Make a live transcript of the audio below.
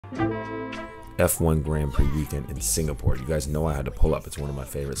F1 Grand Prix weekend in Singapore. You guys know I had to pull up. It's one of my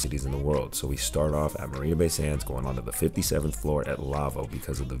favorite cities in the world. So we start off at Marina Bay Sands, going on to the 57th floor at LAVO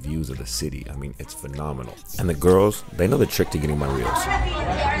because of the views of the city. I mean, it's phenomenal. And the girls, they know the trick to getting my reels.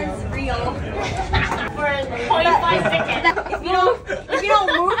 Reel. For 25 seconds. If you don't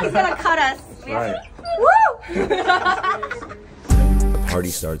move, he's gonna cut us. Right. Woo! The party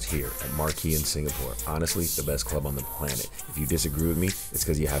starts here at Marquee in Singapore. Honestly, the best club on the planet. If you disagree with me, it's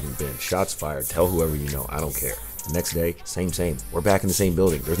because you haven't been. Shots fired. Tell whoever you know. I don't care. The next day, same. We're back in the same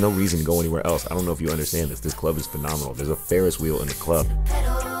building. There's no reason to go anywhere else. I don't know if you understand this. This club is phenomenal. There's a Ferris wheel in the club.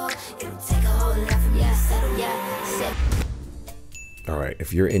 Alright,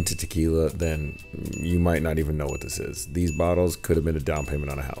 if you're into tequila, then you might not even know what this is. These bottles could have been a down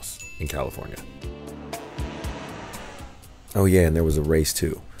payment on a house in California. Oh yeah, and there was a race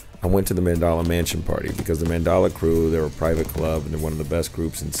too. I went to the Mandala mansion party because the Mandala crew, they're a private club and they're one of the best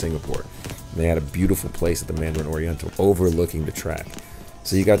groups in Singapore. They had a beautiful place at the Mandarin Oriental overlooking the track.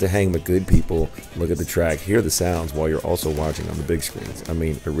 So you got to hang with good people, look at the track, hear the sounds while you're also watching on the big screens. I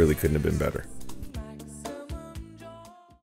mean, it really couldn't have been better.